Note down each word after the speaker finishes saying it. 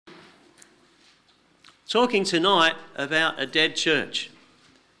talking tonight about a dead church.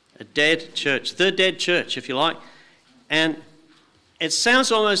 A dead church. The dead church, if you like. And it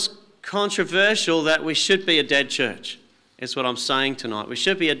sounds almost controversial that we should be a dead church, is what I'm saying tonight. We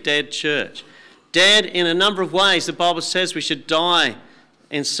should be a dead church. Dead in a number of ways. The Bible says we should die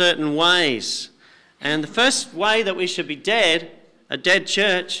in certain ways. And the first way that we should be dead, a dead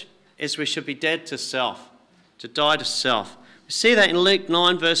church, is we should be dead to self, to die to self. We see that in Luke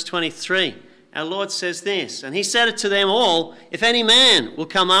 9 verse 23. Our Lord says this, and he said it to them all, if any man will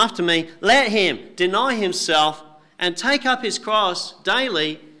come after me, let him deny himself and take up his cross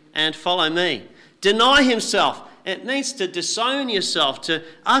daily and follow me. Deny himself. It means to disown yourself, to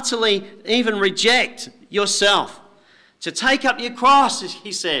utterly even reject yourself. To take up your cross,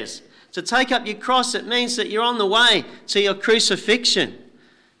 he says. To take up your cross, it means that you're on the way to your crucifixion.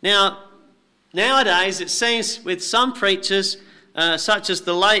 Now, nowadays it seems with some preachers, such as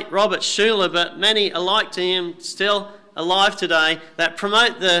the late Robert Schuller, but many alike to him still alive today, that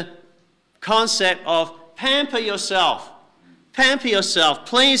promote the concept of pamper yourself,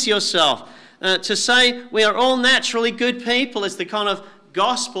 please yourself. To say we are all naturally good people is the kind of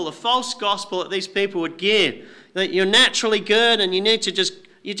gospel, the false gospel that these people would give. That you're naturally good and you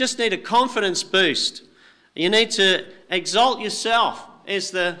just need a confidence boost. You need to exalt yourself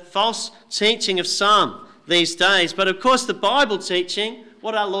is the false teaching of some these days. But of course the Bible teaching,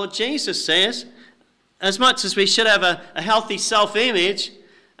 what our Lord Jesus says, as much as we should have a healthy self-image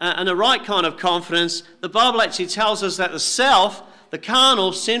and a right kind of confidence, the Bible actually tells us that the self, the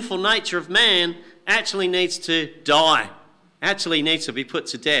carnal, sinful nature of man actually needs to die, actually needs to be put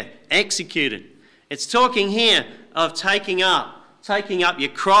to death, executed. It's talking here of taking up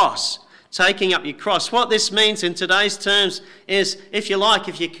your cross, taking up your cross. What this means in today's terms is, if you like,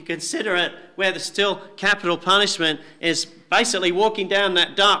 if you can consider it, where there's still capital punishment, is basically walking down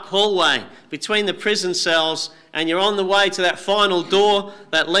that dark hallway between the prison cells and you're on the way to that final door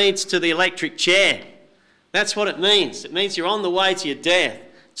that leads to the electric chair. That's what it means. It means you're on the way to your death,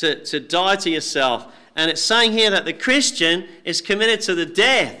 to die to yourself. And it's saying here that the Christian is committed to the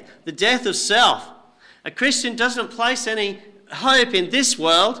death of self. A Christian doesn't place any hope in this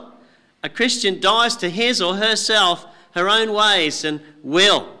world. A Christian dies to his or herself, her own ways and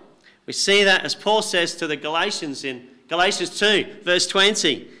will. We see that as Paul says to the Galatians in Galatians 2, verse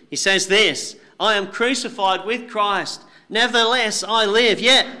 20. He says this, I am crucified with Christ. Nevertheless, I live,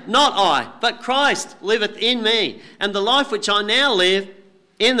 yet not I, but Christ liveth in me. And the life which I now live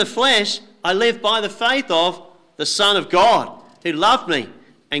in the flesh, I live by the faith of the Son of God, who loved me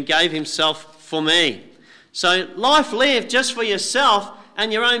and gave himself for me. So life lived just for yourself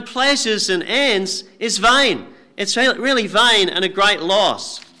and your own pleasures and ends is vain. It's really vain and a great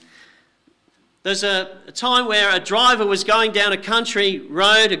loss. There's a time where a driver was going down a country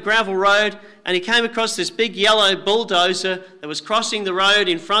road, a gravel road, and he came across this big yellow bulldozer that was crossing the road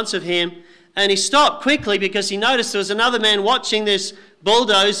in front of him. And he stopped quickly because he noticed there was another man watching this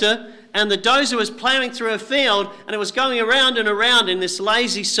bulldozer, and the dozer was ploughing through a field and it was going around and around in this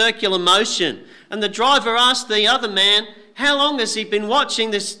lazy circular motion. And the driver asked the other man, how long has he been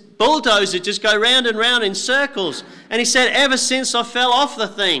watching this bulldozer just go round and round in circles? And he said, ever since I fell off the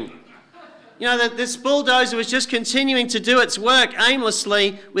thing. You know, that this bulldozer was just continuing to do its work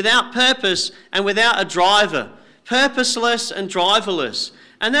aimlessly, without purpose and without a driver. Purposeless and driverless.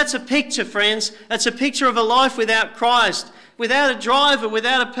 And that's a picture, friends. That's a picture of a life without Christ. Without a driver,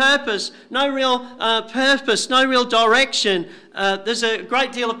 without a purpose. No real purpose, no real direction. There's a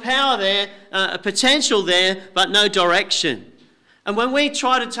great deal of power there, a potential there, but no direction. And when we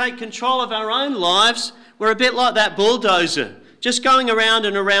try to take control of our own lives, we're a bit like that bulldozer, just going around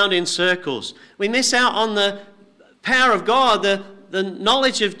and around in circles. We miss out on the power of God, the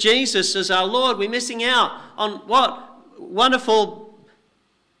knowledge of Jesus as our Lord. We're missing out on what wonderful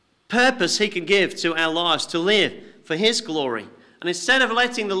purpose he can give to our lives, to live for his glory. And instead of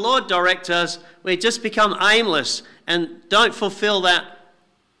letting the Lord direct us, we just become aimless and don't fulfill that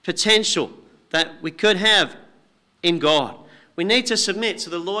potential that we could have in God. We need to submit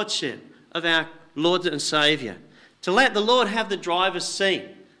to the lordship of our Lord and Saviour. To let the Lord have the driver's seat.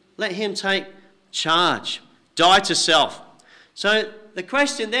 Let him take charge. Die to self. So the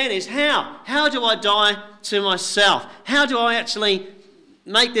question then is how? How do I die to myself? How do I actually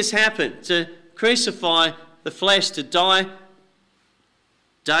make this happen? To crucify the flesh, to die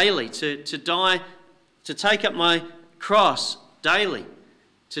daily, to die, to take up my cross daily,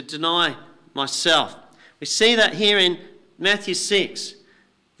 to deny myself. We see that here in Matthew 6,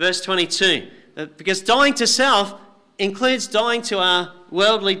 verse 22. Because dying to self includes dying to our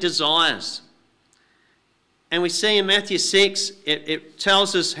worldly desires. And we see in Matthew 6, it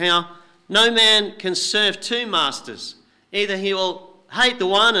tells us how No man can serve two masters. Either he will hate the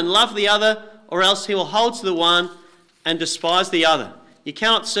one and love the other, or else he will hold to the one and despise the other. You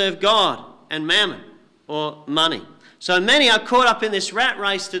cannot serve God and mammon or money. So many are caught up in this rat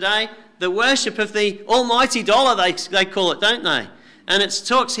race today, the worship of the almighty dollar, they call it, don't they? And it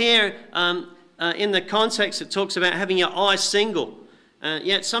talks here, in the context, it talks about having your eye single.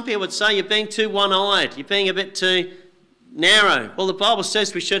 Yet some people would say you're being too one-eyed, you're being a bit too narrow. Well, the Bible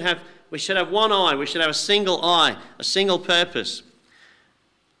says we should have one eye, we should have a single eye, a single purpose.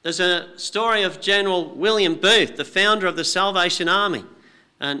 There's a story of General William Booth, the founder of the Salvation Army.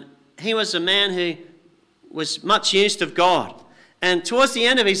 And he was a man who was much used of God. And towards the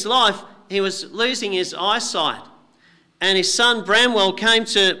end of his life, he was losing his eyesight. And his son Bramwell came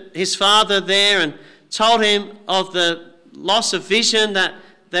to his father there and told him of the loss of vision, that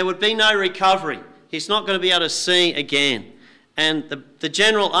there would be no recovery. He's not going to be able to see again. And the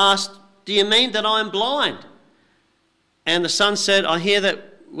general asked, "Do you mean that I'm blind?" And the son said, "I hear that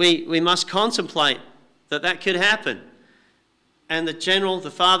we must contemplate that could happen." And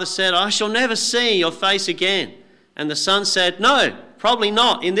the father said, "I shall never see your face again." And the son said, "No, probably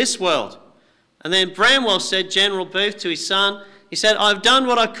not in this world." And then Bramwell said, General Booth, to his son, he said, "I've done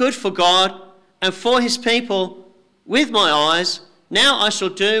what I could for God and for his people with my eyes. Now I shall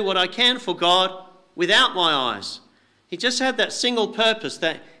do what I can for God without my eyes." He just had that single purpose,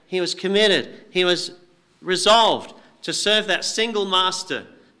 that he was committed. He was resolved to serve that single master,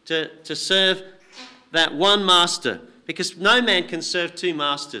 to serve that one master. Because no man can serve two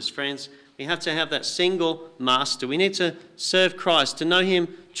masters, friends. We have to have that single master. We need to serve Christ, to know him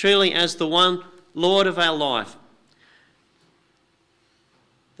truly as the one Lord of our life.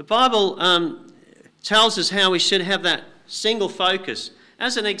 The Bible tells us how we should have that single focus.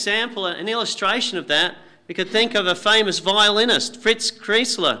 As an example, an illustration of that, we could think of a famous violinist, Fritz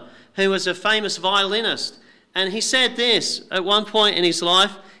Kreisler, who was a famous violinist. And he said this at one point in his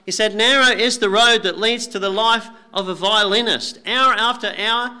life. He said, "Narrow is the road that leads to the life of a violinist. Hour after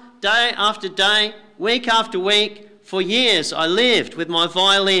hour, day after day, week after week, for years I lived with my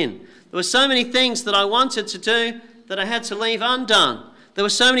violin. There were so many things that I wanted to do that I had to leave undone. There were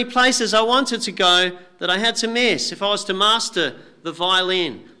so many places I wanted to go that I had to miss if I was to master the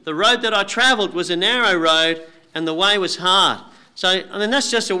violin. The road that I travelled was a narrow road and the way was hard." So, I mean,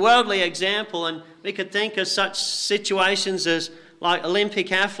 that's just a worldly example, and we could think of such situations as like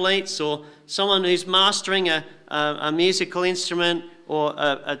Olympic athletes, or someone who's mastering a musical instrument, or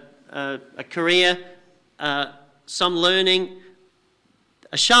a career, some learning.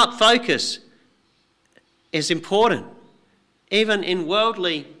 A sharp focus is important, even in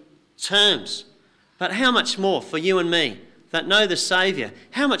worldly terms. But how much more for you and me that know the Saviour?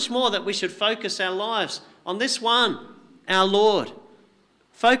 How much more that we should focus our lives on this one, our Lord.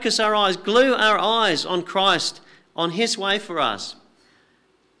 Focus our eyes, glue our eyes on Christ, on his way for us.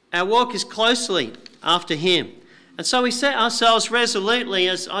 Our walk is closely after him. And so we set ourselves resolutely,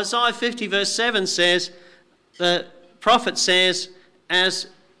 as Isaiah 50 verse 7 says, the prophet says, as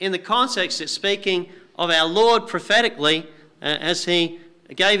in the context it's speaking of our Lord prophetically, as he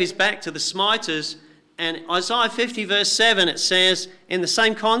gave his back to the smiters. And Isaiah 50 verse 7, it says, in the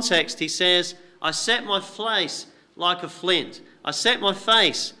same context, he says, "I set my face like a flint. I set my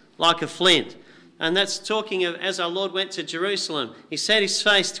face like a flint." And that's talking of as our Lord went to Jerusalem. He set his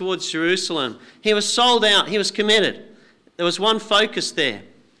face towards Jerusalem. He was sold out. He was committed. There was one focus there.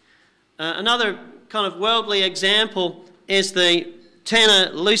 Another kind of worldly example is the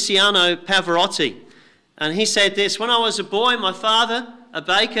tenor Luciano Pavarotti. And he said this, "When I was a boy, my father, a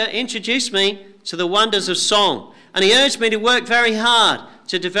baker, introduced me to the wonders of song. And he urged me to work very hard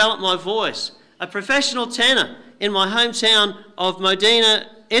to develop my voice. A professional tenor in my hometown of Modena,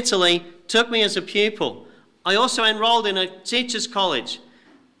 Italy, took me as a pupil. I also enrolled in a teacher's college.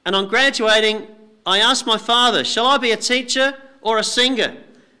 And on graduating, I asked my father, 'Shall I be a teacher or a singer?'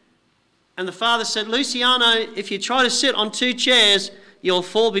 And the father said, 'Luciano, if you try to sit on two chairs, you'll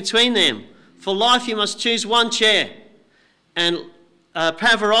fall between them. For life, you must choose one chair.' And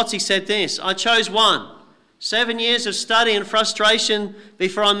Pavarotti said this, 'I chose one. 7 years of study and frustration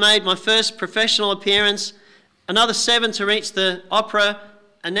before I made my first professional appearance, another 7 to reach the opera,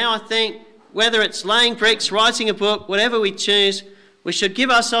 and now I think whether it's laying bricks, writing a book, whatever we choose, we should give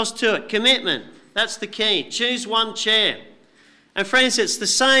ourselves to it. Commitment, that's the key. Choose one chair.' And friends, it's the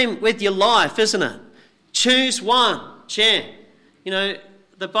same with your life, isn't it? Choose one chair. You know,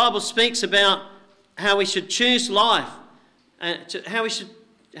 the Bible speaks about how we should choose life, and how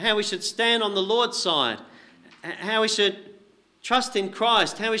we should stand on the Lord's side, how we should trust in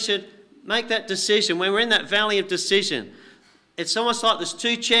Christ, how we should make that decision when we're in that valley of decision. It's almost like there's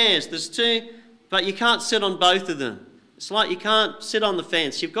two chairs. There's two, but you can't sit on both of them. It's like you can't sit on the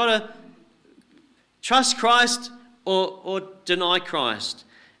fence. You've got to trust Christ or deny Christ.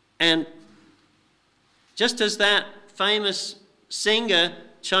 And just as that famous singer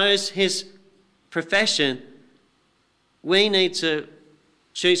chose his profession, we need to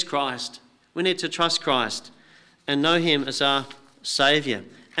choose Christ. We need to trust Christ and know him as our Saviour.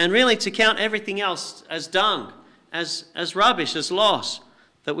 And really to count everything else as dung, as rubbish, as loss,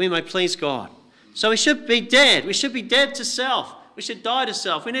 that we may please God. So we should be dead. We should be dead to self. We should die to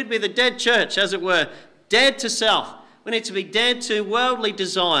self. We need to be the dead church, as it were. Dead to self. We need to be dead to worldly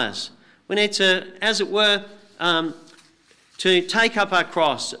desires. We need to, as it were, to take up our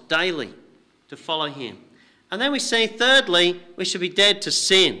cross daily to follow him. And then we see, thirdly, we should be dead to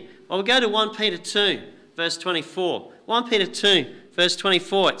sin. Well, we'll go to 1 Peter 2, verse 24. 1 Peter 2, verse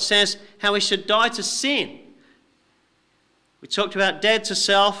 24, it says how we should die to sin. We talked about dead to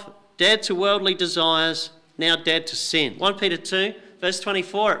self, dead to worldly desires, now dead to sin. 1 Peter 2, verse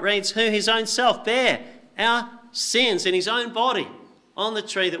 24, it reads, who his own self bare our sins in his own body on the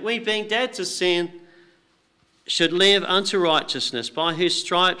tree, that we being dead to sin should live unto righteousness, by whose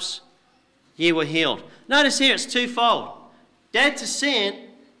stripes ye were healed. Notice here it's twofold. Dead to sin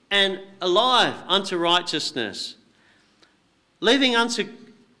and alive unto righteousness. Living unto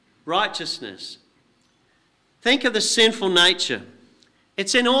righteousness. Think of the sinful nature.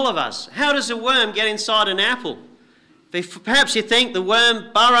 It's in all of us. How does a worm get inside an apple? Perhaps you think the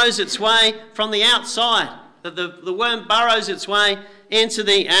worm burrows its way from the outside, that the worm burrows its way into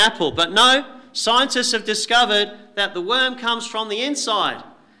the apple. But no, scientists have discovered that the worm comes from the inside.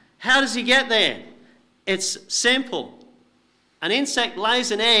 How does he get there? It's simple. An insect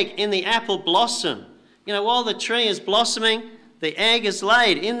lays an egg in the apple blossom. You know, while the tree is blossoming, the egg is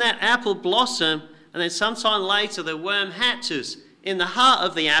laid in that apple blossom, and then sometime later the worm hatches in the heart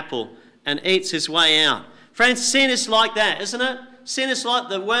of the apple and eats his way out. Friends, sin is like that, isn't it? Sin is like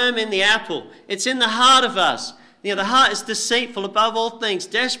the worm in the apple. It's in the heart of us. You know, the heart is deceitful above all things,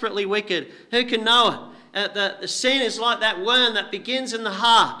 desperately wicked. Who can know it? The sin is like that worm that begins in the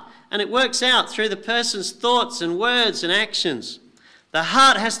heart, and it works out through the person's thoughts and words and actions. The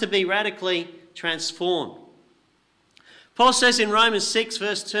heart has to be radically transformed. Paul says in Romans 6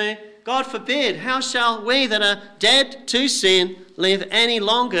 verse 2, God forbid, how shall we that are dead to sin live any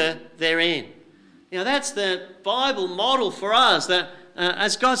longer therein? You know, that's the Bible model for us, that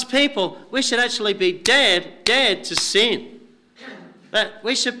as God's people, we should actually be dead to sin. That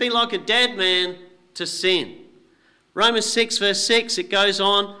we should be like a dead man to sin. Romans 6 verse 6, it goes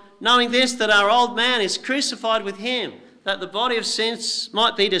on, knowing this, that our old man is crucified with him, that the body of sins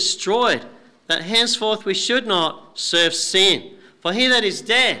might be destroyed, that henceforth we should not serve sin. For he that is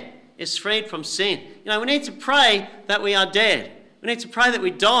dead is freed from sin. You know, we need to pray that we are dead. We need to pray that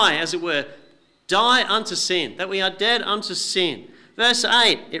we die, as it were, die unto sin, that we are dead unto sin. Verse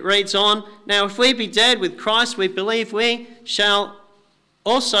 8, it reads on, now if we be dead with Christ, we believe we shall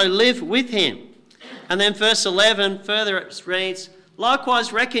also live with him. And then verse 11, further it reads,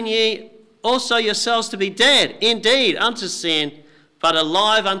 likewise reckon ye also yourselves to be dead, indeed, unto sin, but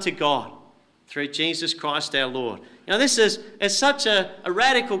alive unto God, through Jesus Christ our Lord. You know, this is such a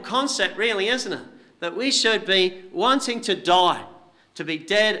radical concept, really, isn't it? That we should be wanting to die, to be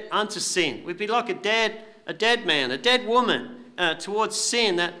dead unto sin. We'd be like a dead man, a dead woman towards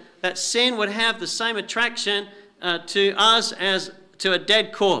sin, that sin would have the same attraction to us as to a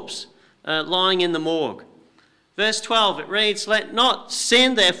dead corpse lying in the morgue. Verse 12, it reads, let not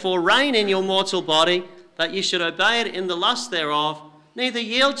sin therefore reign in your mortal body, that ye should obey it in the lust thereof, neither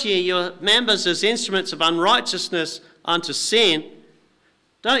yield ye your members as instruments of unrighteousness unto sin.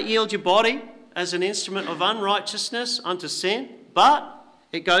 Don't yield your body as an instrument of unrighteousness unto sin, but,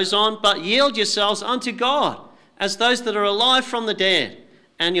 it goes on, but yield yourselves unto God as those that are alive from the dead,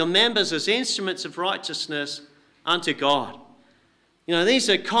 and your members as instruments of righteousness unto God. You know, these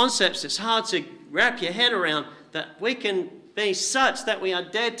are concepts it's hard to wrap your head around, that we can be such that we are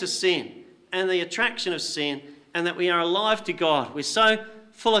dead to sin and the attraction of sin, and that we are alive to God. We're so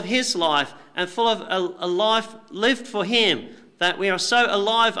full of his life and full of a life lived for him, that we are so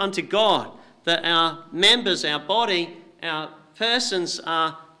alive unto God, that our members, our body, our persons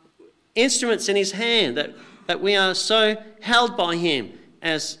are instruments in his hand, that we are so held by him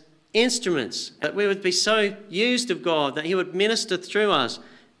as instruments, that we would be so used of God, that he would minister through us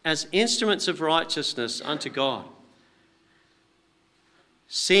as instruments of righteousness unto God.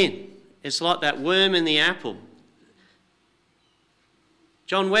 Sin is like that worm in the apple.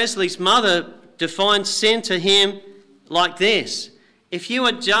 John Wesley's mother defined sin to him like this: if you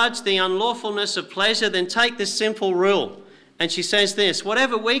would judge the unlawfulness of pleasure, then take this simple rule, And she says this: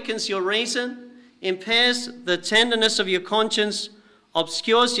 whatever weakens your reason, impairs the tenderness of your conscience,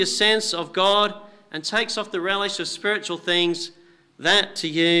 obscures your sense of God, and takes off the relish of spiritual things, that to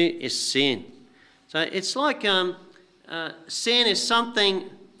you is sin. So it's like sin is something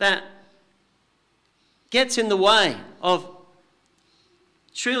that gets in the way of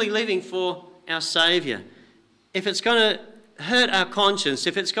truly living for our Saviour. If it's going to hurt our conscience,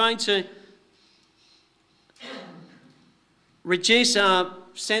 if it's going to reduce our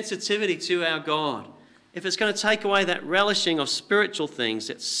sensitivity to our God, if it's going to take away that relishing of spiritual things,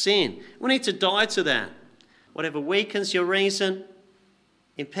 it's sin. We need to die to that. Whatever weakens your reason,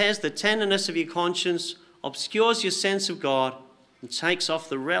 impairs the tenderness of your conscience, obscures your sense of God, and takes off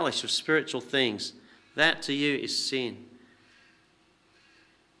the relish of spiritual things, that to you is sin.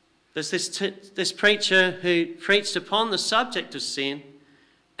 There's this preacher who preached upon the subject of sin,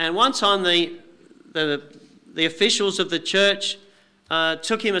 and one time the officials of the church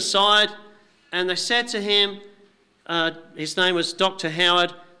took him aside, and they said to him, his name was Dr.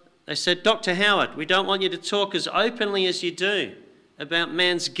 Howard, they said, "Dr. Howard, we don't want you to talk as openly as you do about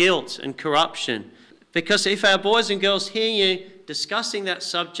man's guilt and corruption, because if our boys and girls hear you discussing that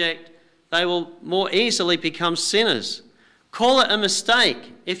subject, they will more easily become sinners. Call it a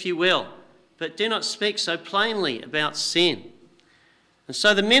mistake, if you will, but do not speak so plainly about sin." And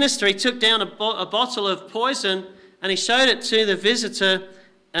so the minister, he took down a bottle of poison and he showed it to the visitor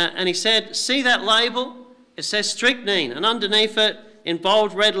and he said, "See that label? It says strychnine, and underneath it, in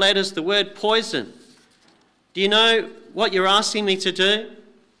bold red letters, the word poison. Do you know what you're asking me to do?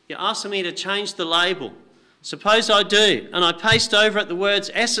 You're asking me to change the label. Suppose I do, and I paste over it the words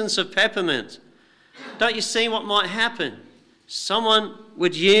essence of peppermint. Don't you see what might happen? Someone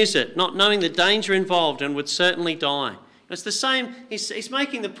would use it, not knowing the danger involved, and would certainly die." It's the same, he's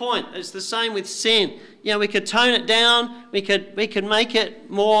making the point, it's the same with sin. You know, we could tone it down, we could make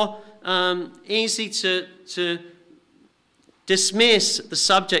it more easy to dismiss the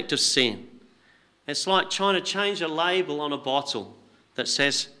subject of sin. It's like trying to change a label on a bottle that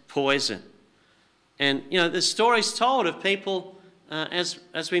says poison. And, you know, there's stories told of people, as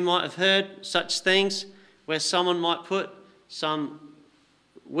we might have heard, such things where someone might put some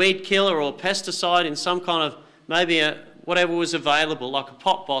weed killer or pesticide in some kind of, maybe whatever was available, like a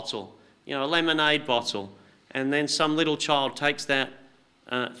pop bottle, you know, a lemonade bottle, and then some little child takes that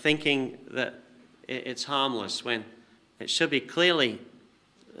thinking that it's harmless when it should be clearly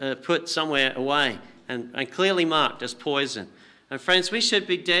put somewhere away and clearly marked as poison. And friends, we should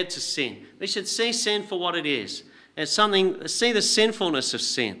be dead to sin. We should see sin for what it is. It's something, see the sinfulness of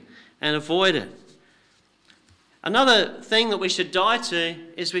sin and avoid it. Another thing that we should die to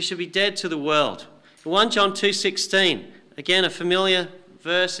is we should be dead to the world. In 1 John 2:16, again a familiar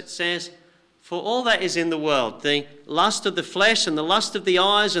verse, it says, "For all that is in the world, the lust of the flesh and the lust of the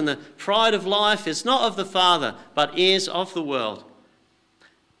eyes and the pride of life is not of the Father, but is of the world."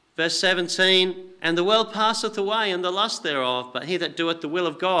 Verse 17, "And the world passeth away and the lust thereof, but he that doeth the will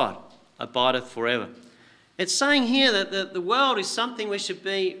of God abideth forever." It's saying here that the world is something we should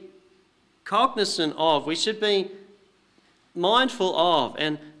be cognizant of, we should be mindful of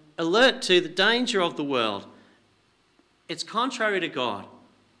and alert to the danger of the world. It's contrary to God,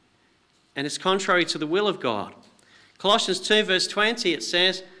 and it's contrary to the will of God. Colossians 2 verse 20, it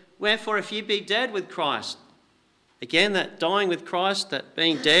says, "Wherefore if ye be dead with Christ," again that dying with Christ, that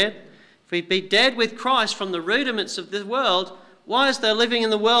being dead, "if we be dead with Christ from the rudiments of the world, why as though living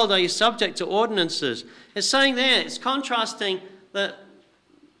in the world are you subject to ordinances?" It's saying there, it's contrasting that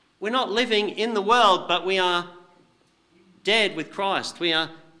we're not living in the world, but we are dead with Christ. We are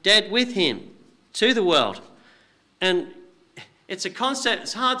dead with him to the world. And it's a concept,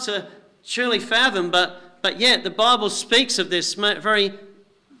 it's hard to truly fathom, but yet the Bible speaks of this very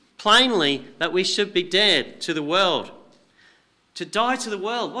plainly, that we should be dead to the world. To die to the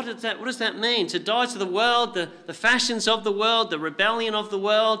world, what does that mean? To die to the world, the fashions of the world, the rebellion of the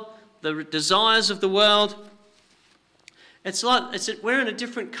world, the desires of the world. It's like we're in a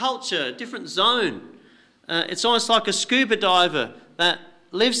different culture, a different zone. It's almost like a scuba diver that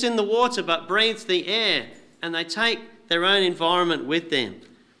lives in the water but breathes the air, and they take their own environment with them.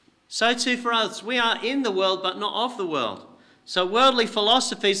 So too for us, we are in the world but not of the world. So worldly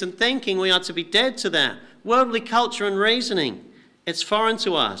philosophies and thinking, we are to be dead to that. Worldly culture and reasoning, it's foreign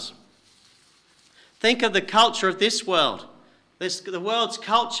to us. Think of the culture of this world. The world's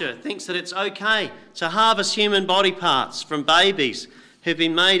culture thinks that it's okay to harvest human body parts from babies who've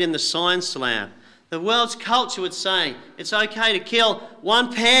been made in the science lab. The world's culture would say it's okay to kill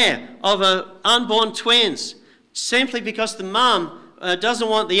one pair of unborn twins simply because the mum doesn't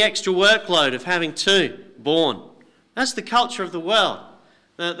want the extra workload of having two born. That's the culture of the world.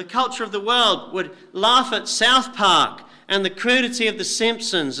 The culture of the world would laugh at South Park and the crudity of The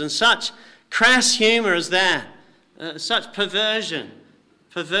Simpsons and such crass humour as that, such perversion,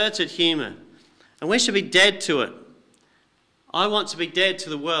 perverted humour. And we should be dead to it. I want to be dead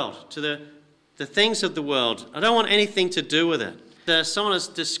to the world, to the things of the world. I don't want anything to do with it. Someone has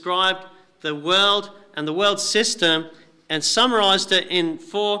described the world and the world system and summarised it in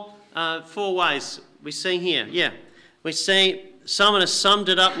four ways. We see here, we see someone has summed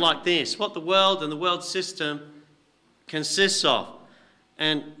it up like this, what the world and the world system consists of.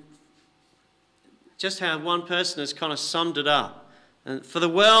 And just how one person has kind of summed it up. And for the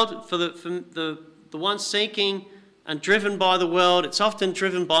world, for the one seeking and driven by the world, it's often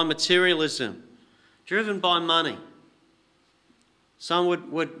driven by materialism, driven by money. Some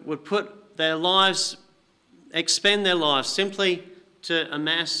would put their lives, expend their lives simply to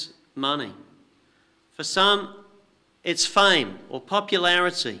amass money. For some, it's fame or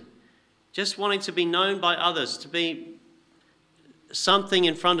popularity, just wanting to be known by others, to be something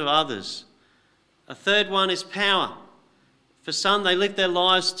in front of others. A third one is power. For some, they live their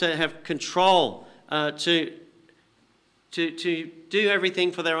lives to have control, to do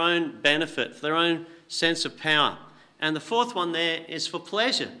everything for their own benefit, for their own sense of power. And the fourth one there is for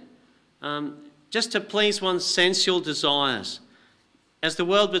pleasure, just to please one's sensual desires. As the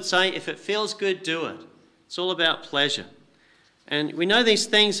world would say, if it feels good, do it. It's all about pleasure. And we know these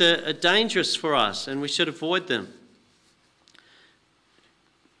things are dangerous for us and we should avoid them.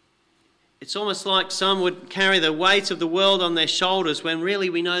 It's almost like some would carry the weight of the world on their shoulders when really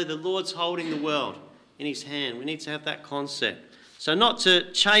we know the Lord's holding the world in his hand. We need to have that concept. So not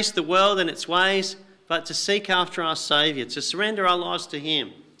to chase the world and its ways, but to seek after our Saviour, to surrender our lives to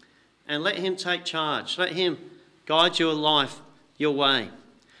him and let him take charge. Let him guide your life, your way.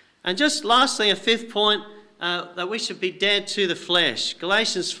 And just lastly, a fifth point, that we should be dead to the flesh.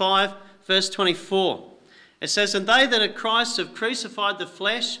 Galatians 5, verse 24. It says, "And they that are Christ have crucified the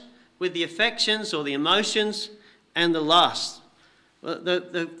flesh with the affections or the emotions and the lust." They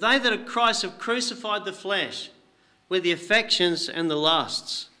that are Christ have crucified the flesh with the affections and the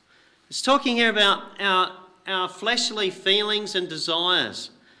lusts. It's talking here about our fleshly feelings and desires.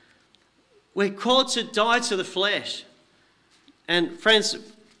 We're called to die to the flesh. And friends,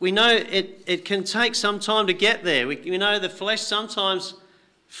 we know it can take some time to get there. We know the flesh sometimes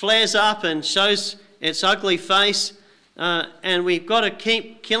flares up and shows its ugly face, and we've got to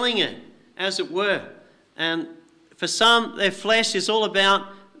keep killing it, as it were. And for some, their flesh is all about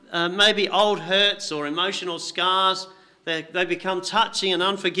maybe old hurts or emotional scars. They become touchy and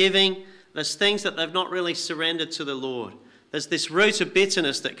unforgiving. There's things that they've not really surrendered to the Lord. There's this root of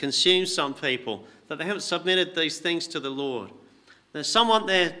bitterness that consumes some people, that they haven't submitted these things to the Lord. There's some want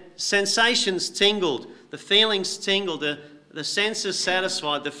their sensations tingled, the feelings tingled, the senses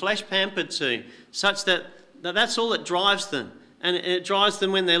satisfied, the flesh pampered to, such that that's all that drives them. And it drives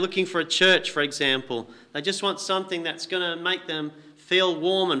them when they're looking for a church, for example. They just want something that's going to make them feel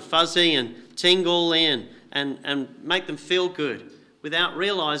warm and fuzzy and tingle in and make them feel good without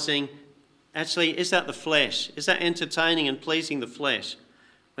realising, actually, is that the flesh? Is that entertaining and pleasing the flesh?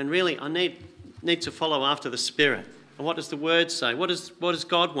 When really I need to follow after the Spirit. And what does the Word say? What does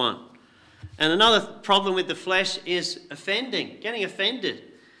God want? And another problem with the flesh is offending, getting offended.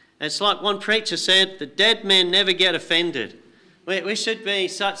 It's like one preacher said, the dead men never get offended. We should be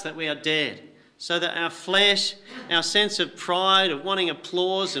such that we are dead, so that our flesh, our sense of pride, of wanting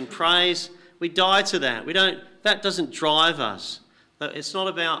applause and praise, we die to that. That doesn't drive us. It's not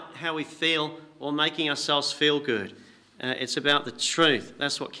about how we feel or making ourselves feel good. It's about the truth.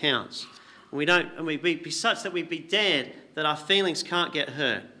 That's what counts. And we be such that we be dead, that our feelings can't get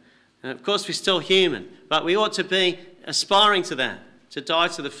hurt. And of course, we're still human, but we ought to be aspiring to that, to die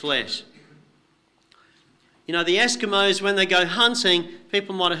to the flesh. You know, the Eskimos, when they go hunting,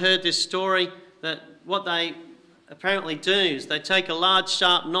 people might have heard this story, that what they apparently do is they take a large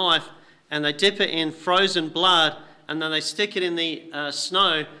sharp knife and they dip it in frozen blood, and then they stick it in the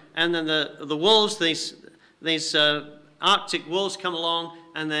snow, and then the wolves, these Arctic wolves, come along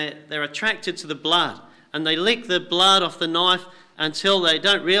and they're attracted to the blood, and they lick the blood off the knife until they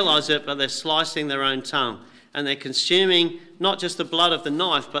don't realise it, but they're slicing their own tongue, and they're consuming not just the blood of the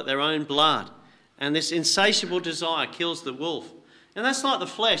knife, but their own blood. And this insatiable desire kills the wolf. And that's like the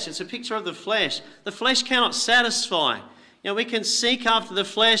flesh. It's a picture of the flesh. The flesh cannot satisfy. You know, we can seek after the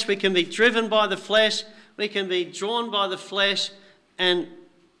flesh, we can be driven by the flesh, we can be drawn by the flesh, and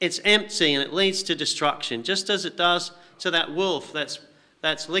it's empty and it leads to destruction, just as it does to that wolf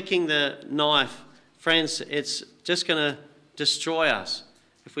that's licking the knife. Friends, it's just going to destroy us.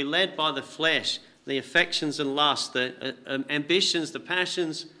 If we're led by the flesh, the affections and lust, the ambitions, the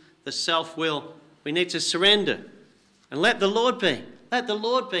passions, the self-will. We need to surrender and let the Lord be. Let the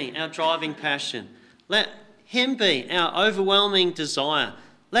Lord be our driving passion. Let him be our overwhelming desire.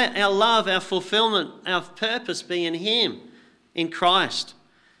 Let our love, our fulfillment, our purpose be in him, in Christ.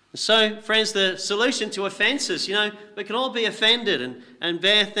 So, friends, the solution to offences, we can all be offended and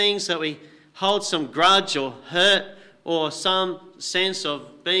bear things that we hold some grudge or hurt or some sense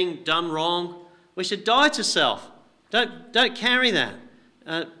of being done wrong. We should die to self. Don't carry that.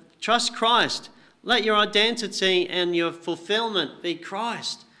 Trust Christ. Let your identity and your fulfillment be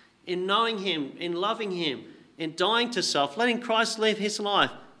Christ, in knowing him, in loving him, in dying to self, letting Christ live his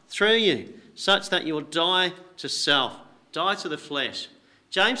life through you, such that you will die to self, die to the flesh.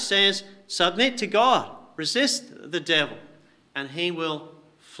 James says, submit to God, resist the devil, and he will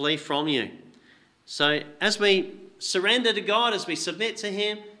flee from you. So as we surrender to God, as we submit to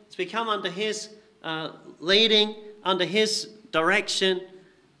him, as we come under his leading, under his direction,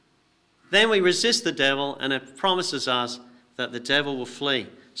 then we resist the devil, and it promises us that the devil will flee.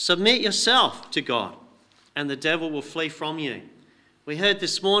 Submit yourself to God, and the devil will flee from you. We heard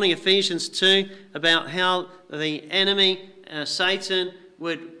this morning, Ephesians 2, about how the enemy, Satan,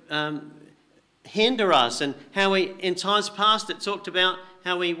 would hinder us, and how we, in times past, it talked about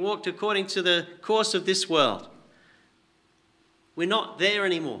how we walked according to the course of this world. We're not there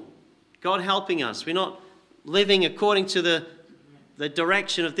anymore. God helping us. We're not living according to the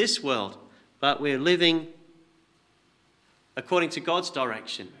direction of this world, but we're living according to God's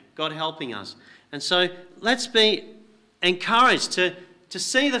direction, God helping us. And so let's be encouraged to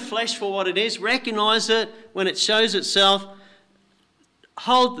see the flesh for what it is, recognise it when it shows itself,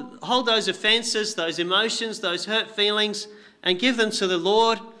 hold those offences, those emotions, those hurt feelings, and give them to the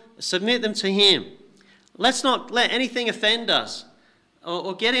Lord, submit them to him. Let's not let anything offend us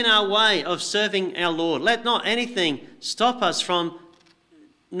or get in our way of serving our Lord. Let not anything stop us from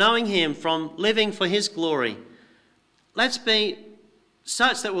knowing him, from living for his glory. Let's be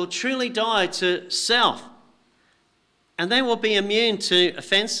such that we'll truly die to self, and then we'll be immune to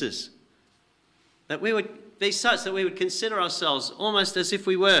offences. That we would be such that we would consider ourselves almost as if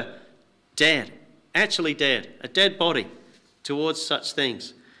we were dead, actually dead, a dead body towards such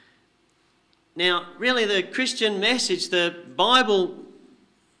things. Now, really the Christian message, the Bible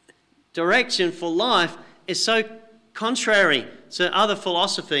direction for life is so contrary to other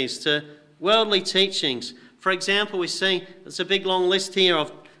philosophies, to worldly teachings. For example, we see, there's a big long list here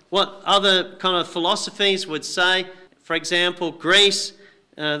of what other kind of philosophies would say. For example, Greece,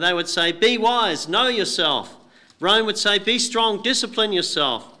 they would say, be wise, know yourself. Rome would say, be strong, discipline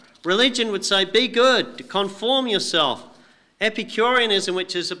yourself. Religion would say, be good, conform yourself. Epicureanism,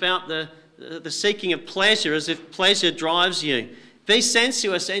 which is about the seeking of pleasure, as if pleasure drives you. Be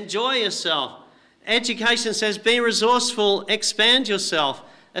sensuous, enjoy yourself. Education says, be resourceful, expand yourself.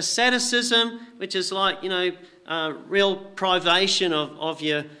 Asceticism, which is like, real privation of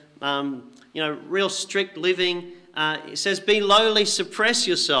your, real strict living. It says, be lowly, suppress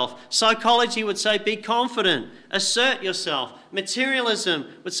yourself. Psychology would say, be confident, assert yourself. Materialism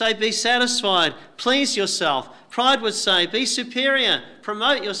would say, be satisfied, please yourself. Pride would say, be superior,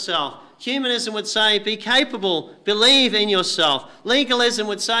 promote yourself. Humanism would say, be capable, believe in yourself. Legalism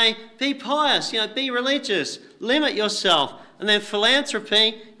would say, be pious, be religious, limit yourself. And then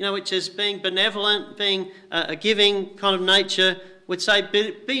philanthropy, which is being benevolent, being a giving kind of nature, would say,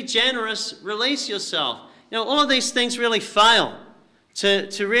 be generous, release yourself. All of these things really fail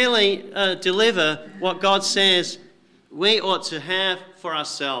to really deliver what God says we ought to have for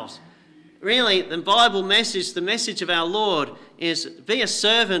ourselves. Really, the Bible message, the message of our Lord, is be a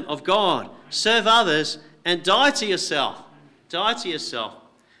servant of God, serve others, and die to yourself. Die to yourself.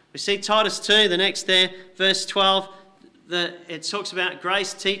 We see Titus 2, the next there, verse 12, it talks about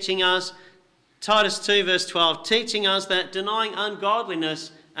grace teaching us. Titus 2, verse 12, teaching us that denying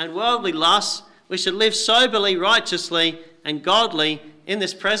ungodliness and worldly lusts, we should live soberly, righteously, and godly in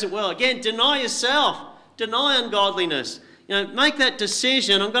this present world. Again, deny yourself. Deny ungodliness. Make that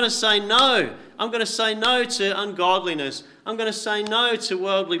decision. I'm going to say no. I'm going to say no to ungodliness. I'm going to say no to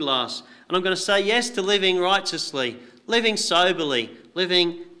worldly lust. And I'm going to say yes to living righteously, living soberly,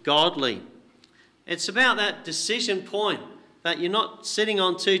 living godly. It's about that decision point that you're not sitting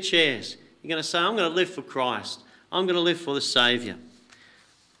on two chairs. You're going to say, I'm going to live for Christ. I'm going to live for the Saviour.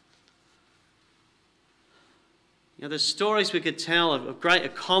 There's stories we could tell of great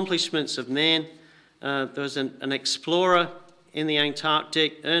accomplishments of men. There was an explorer in the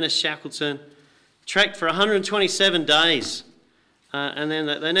Antarctic, Ernest Shackleton, trekked for 127 days, and then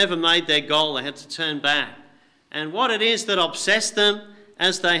they never made their goal. They had to turn back. And what it is that obsessed them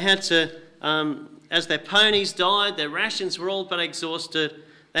as they had to as their ponies died, their rations were all but exhausted.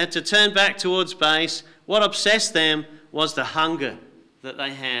 They had to turn back towards base. What obsessed them was the hunger that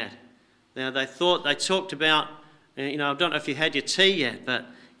they had. Now, they talked about, I don't know if you had your tea yet, but,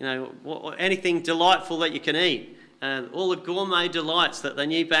 anything delightful that you can eat. All the gourmet delights that they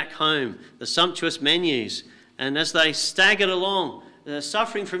knew back home, the sumptuous menus. And as they staggered along,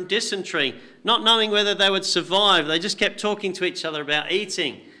 suffering from dysentery, not knowing whether they would survive, they just kept talking to each other about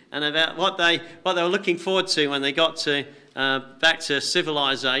eating and about what they were looking forward to when they got to back to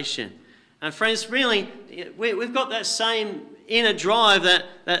civilization. And friends, really, we've got that same inner drive,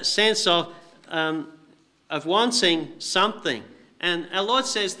 that sense of wanting something. And our Lord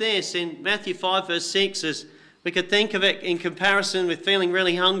says this in Matthew 5 verse 6, as we could think of it in comparison with feeling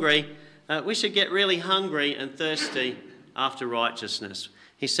really hungry, we should get really hungry and thirsty after righteousness.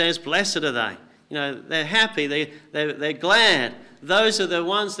 He says, blessed are they. They're happy, they're glad. Those are the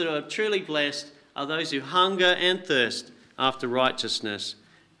ones that are truly blessed, are those who hunger and thirst after righteousness.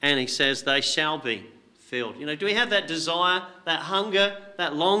 And he says they shall be filled. Do we have that desire, that hunger,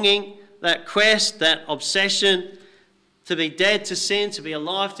 that longing, that quest, that obsession to be dead to sin, to be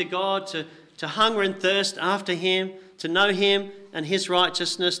alive to God, to hunger and thirst after him, to know him and his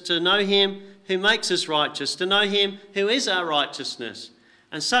righteousness, to know him who makes us righteous, to know him who is our righteousness,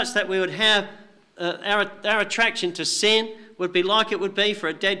 and such that we would have our attraction to sin would be like it would be for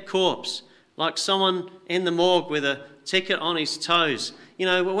a dead corpse, like someone in the morgue with a ticket on his toes.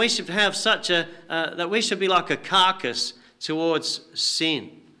 We should have that we should be like a carcass towards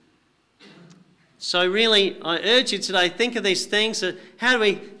sin. So really, I urge you today, think of these things. How do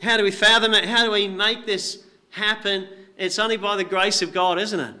we fathom it? How do we make this happen? It's only by the grace of God,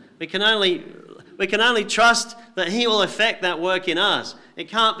 isn't it? We can only trust that he will effect that work in us. It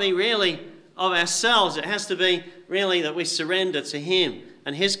can't be really of ourselves. It has to be really that we surrender to him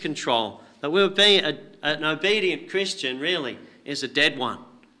and his control. That we would be an obedient Christian really is a dead one.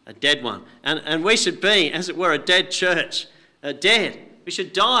 And we should be, as it were, a dead church. Dead. We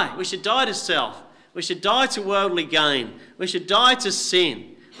should die. We should die to self. We should die to worldly gain. We should die to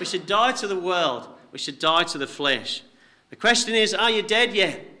sin. We should die to the world. We should die to the flesh. The question is, are you dead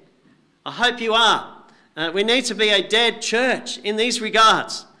yet? I hope you are. We need to be a dead church in these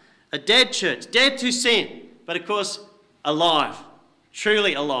regards. A dead church, dead to sin, but of course alive,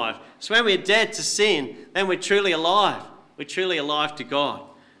 truly alive. So when we're dead to sin, then we're truly alive. We're truly alive to God.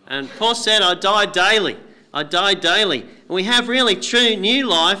 And Paul said, I die daily. I die daily. And we have really true new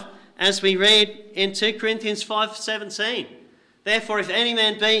life as we read in 2 Corinthians 5:17. Therefore, if any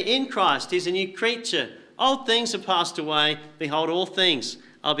man be in Christ, he is a new creature. Old things are passed away. Behold, all things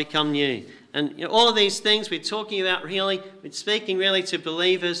are become new. And all of these things we're talking about really, we're speaking really to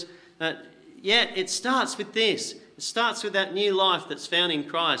believers. Yet it starts with this. It starts with that new life that's found in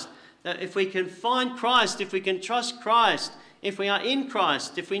Christ. That if we can find Christ, if we can trust Christ, if we are in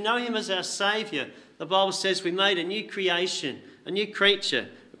Christ, if we know him as our Saviour, the Bible says we made a new creation, a new creature.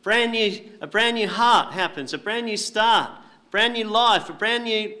 A brand new heart happens, a brand new start, a brand new life, a brand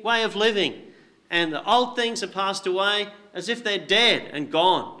new way of living. And the old things are passed away as if they're dead and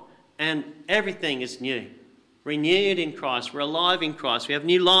gone. And everything is new. Renewed in Christ. We're alive in Christ. We have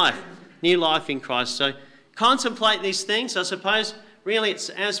new life in Christ. So contemplate these things. I suppose really it's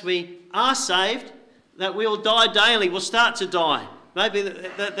as we are saved that we will die daily. We'll start to die. Maybe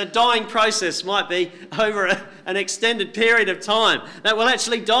the dying process might be over an extended period of time. That we'll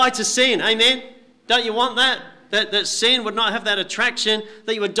actually die to sin. Amen? Don't you want that? That sin would not have that attraction.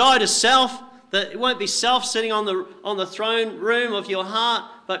 That you would die to self. That it won't be self sitting on the throne room of your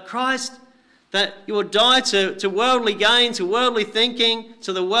heart, but Christ. That you will die to worldly gain, to worldly thinking,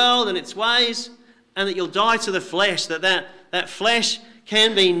 to the world and its ways. And that you'll die to the flesh. That flesh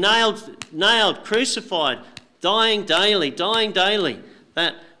can be nailed, crucified, dying daily,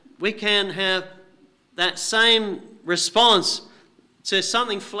 that we can have that same response to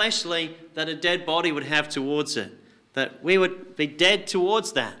something fleshly that a dead body would have towards it, that we would be dead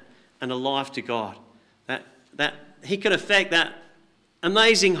towards that and alive to God, that he could affect that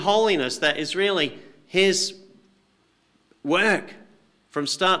amazing holiness that is really his work from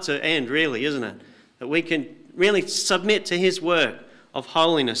start to end, really, isn't it? That we can really submit to his work of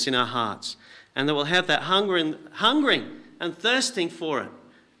holiness in our hearts. And that we'll have that hungering and thirsting for it.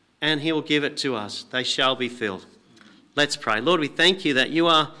 And he will give it to us. They shall be filled. Let's pray. Lord, we thank you that you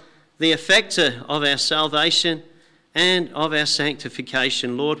are the effector of our salvation and of our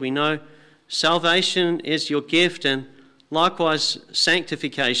sanctification. Lord, we know salvation is your gift, and likewise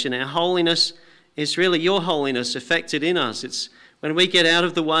sanctification. Our holiness is really your holiness effected in us. It's when we get out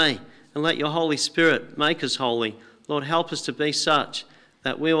of the way and let your Holy Spirit make us holy. Lord, help us to be such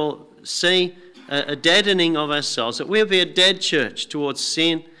that we will see a deadening of ourselves, that we'll be a dead church towards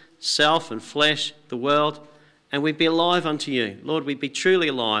sin, self and flesh, the world, and we'd be alive unto you. Lord, we'd be truly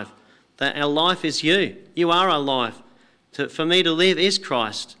alive, that our life is you. You are our life. For me to live is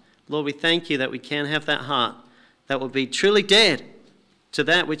Christ. Lord, we thank you that we can have that heart that will be truly dead to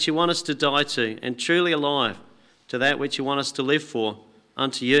that which you want us to die to, and truly alive to that which you want us to live for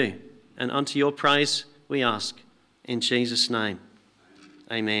unto you. And unto your praise we ask. In Jesus' name,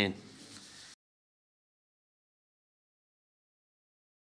 amen.